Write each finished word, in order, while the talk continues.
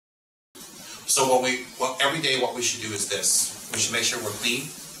So every day what we should do is this. We should make sure we're clean.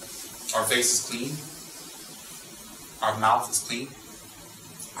 Our face is clean. Our mouth is clean.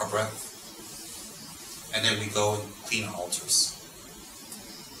 Our breath. And then we go and clean our altars.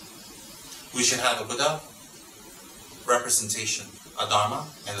 We should have a Buddha representation, a Dharma,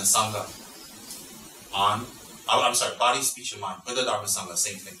 and a Sangha on, body, speech, and mind. Buddha, Dharma, Sangha,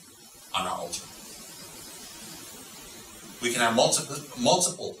 same thing, on our altar. We can have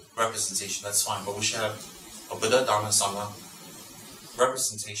multiple representation, that's fine, but we should have a Buddha, Dharma, Sangha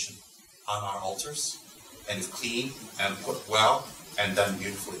representation on our altars, and it's clean and put well and done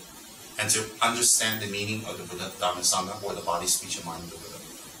beautifully. And to understand the meaning of the Buddha, Dharma, Sangha, or the body, speech, and mind of the Buddha.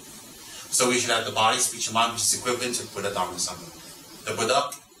 So we should have the body, speech, and mind, which is equivalent to Buddha, Dharma, Sangha. The Buddha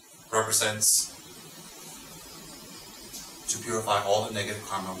represents to purify all the negative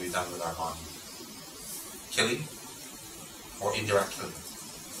karma we've done with our body. Killing or indirect killing.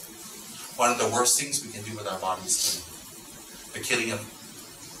 One of the worst things we can do with our body is killing. The killing of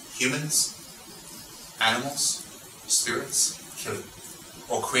humans, animals, spirits, killing.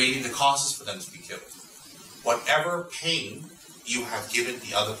 Or creating the causes for them to be killed. Whatever pain you have given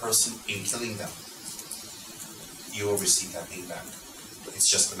the other person in killing them, you will receive that pain back. It's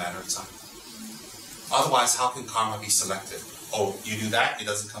just a matter of time. Otherwise, how can karma be selective? Oh, you do that, it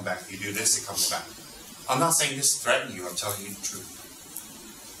doesn't come back. You do this, it comes back. I'm not saying this to threaten you, I'm telling you the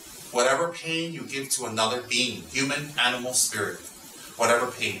truth. Whatever pain you give to another being, human, animal, spirit, whatever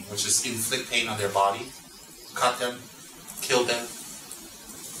pain, which is inflict pain on their body, cut them, kill them,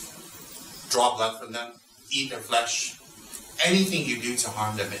 draw blood from them, eat their flesh, anything you do to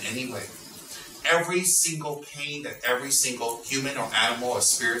harm them in any way. Every single pain that every single human or animal or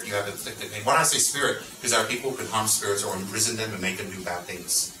spirit you have inflicted pain. When I say spirit, because there are people who can harm spirits or imprison them and make them do bad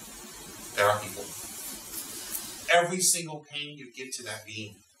things. There are people. Every single pain you give to that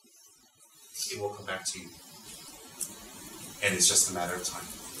being, it will come back to you. And it's just a matter of time.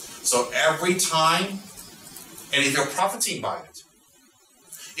 So every time, and if you're profiting by it,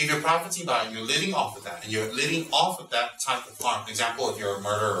 if you're profiting by it and you're living off of that, and you're living off of that type of harm, for example, if you're a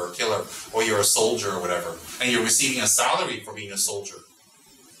murderer or a killer, or you're a soldier or whatever, and you're receiving a salary for being a soldier,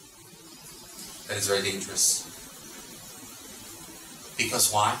 that is very dangerous.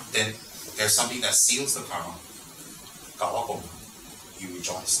 Because why? Then there's something that seals the karma. You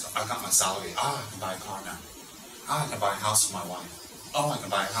rejoice. I got my salary. I can buy a car now. I can buy a house for my wife. Oh, I can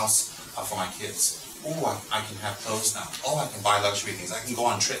buy a house for my kids. Oh, I can have clothes now. Oh, I can buy luxury things. I can go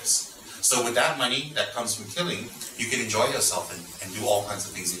on trips. So with that money that comes from killing, you can enjoy yourself and do all kinds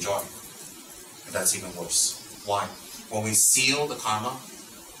of things in joy. And that's even worse. Why? When we seal the karma,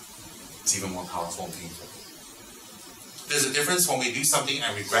 it's even more powerful and painful. There's a difference when we do something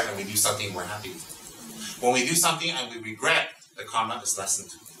and regret, and we do something and we're happy. When we do something and we regret, the karma is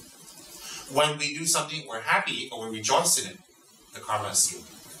lessened. When we do something we're happy or we rejoice in it, the karma is sealed.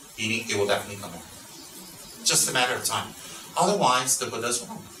 Meaning it will definitely come back. Just a matter of time. Otherwise, the Buddha is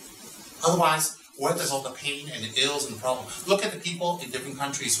wrong. Otherwise, where does all the pain and the ills and the problem? Look at the people in different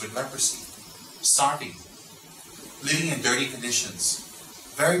countries with leprosy, starving, living in dirty conditions,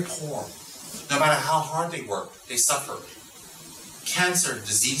 very poor. No matter how hard they work, they suffer. Cancer,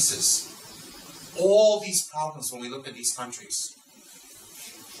 diseases, all these problems when we look at these countries.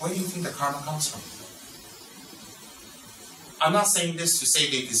 Where do you think the karma comes from? I'm not saying this to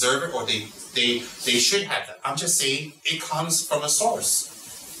say they deserve it or they should have that. I'm just saying it comes from a source.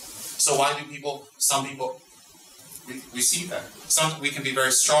 So why do some people receive that? We can be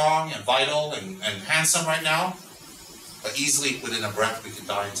very strong and vital and handsome right now, but easily within a breath we could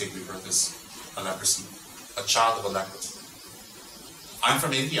die and take rebirth as a leprosy, a child of a leper. I'm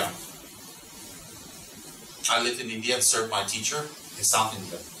from India. I lived in India and served my teacher in South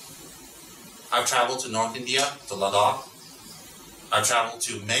India. I've traveled to North India, to Ladakh. I've traveled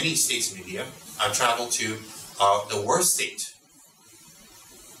to many states in India. I've traveled to the worst state,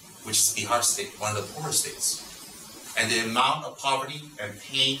 which is Bihar state, one of the poorest states. And the amount of poverty and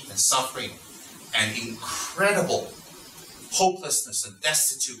pain and suffering and incredible hopelessness and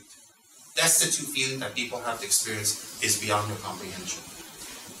destitute feeling that people have to experience is beyond your comprehension.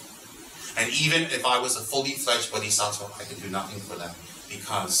 And even if I was a fully fledged bodhisattva, I could do nothing for them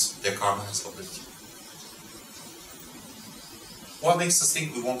because their karma has opened. What makes us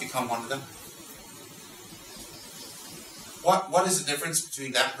think we won't become one of them? What is the difference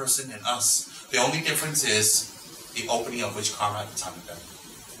between that person and us? The only difference is the opening of which karma at the time of death.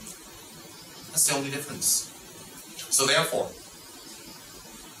 That's the only difference. So therefore,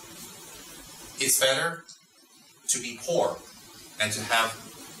 it's better to be poor and to have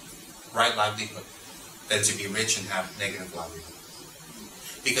right livelihood than to be rich and have negative livelihood.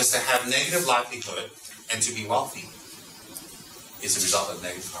 Because to have negative livelihood and to be wealthy is a result of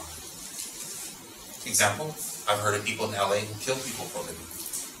negative karma. Example, I've heard of people in LA who kill people for a living.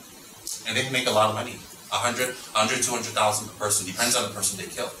 And they can make a lot of money. 100, 200,000 per person, depends on the person they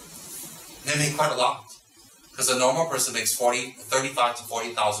kill. They make quite a lot. Because a normal person makes 35 to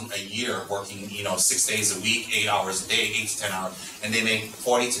 40,000 a year working, 6 days a week, 8 hours a day, 8 to 10 hours, and they make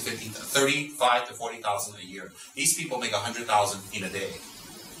 35 to 40,000 a year. These people make 100,000 in a day.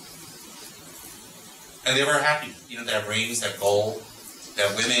 And they're very happy. They have rings, they have gold, they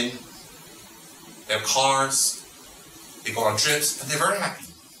have women, they have cars, they go on trips, and they're very happy.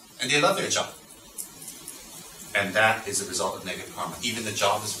 And they love their job. And that is a result of negative karma. Even the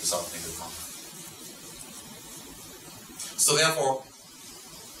job is a result of negative karma. So therefore,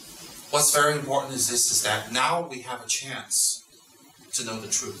 what's very important is this, is that now we have a chance to know the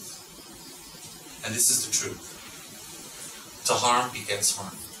truth. And this is the truth. To harm begets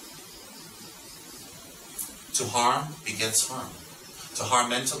harm. To harm begets harm. To harm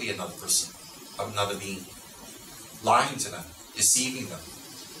mentally another person, another being. Lying to them, deceiving them,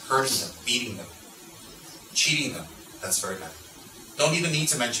 hurting them, beating them, cheating them, that's very bad. Don't even need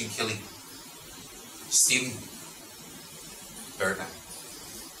to mention killing them. Stealing them. Very bad.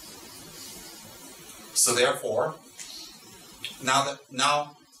 So therefore,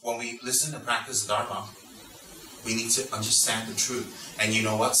 now when we listen and practice Dharma, we need to understand the truth. And you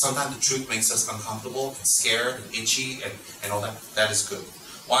know what? Sometimes the truth makes us uncomfortable and scared and itchy and all that. That is good.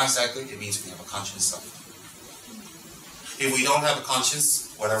 Why is that good? It means we have a conscience of it. If we don't have a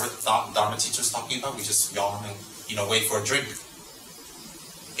conscience, whatever the Dharma teacher is talking about, we just yawn and wait for a drink.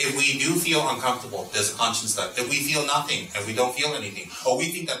 If we do feel uncomfortable, there's a conscience that. If we feel nothing and we don't feel anything, or we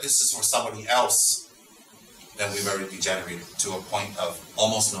think that this is for somebody else, then we've already degenerated to a point of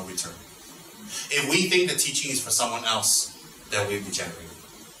almost no return. If we think the teaching is for someone else, then we've degenerated.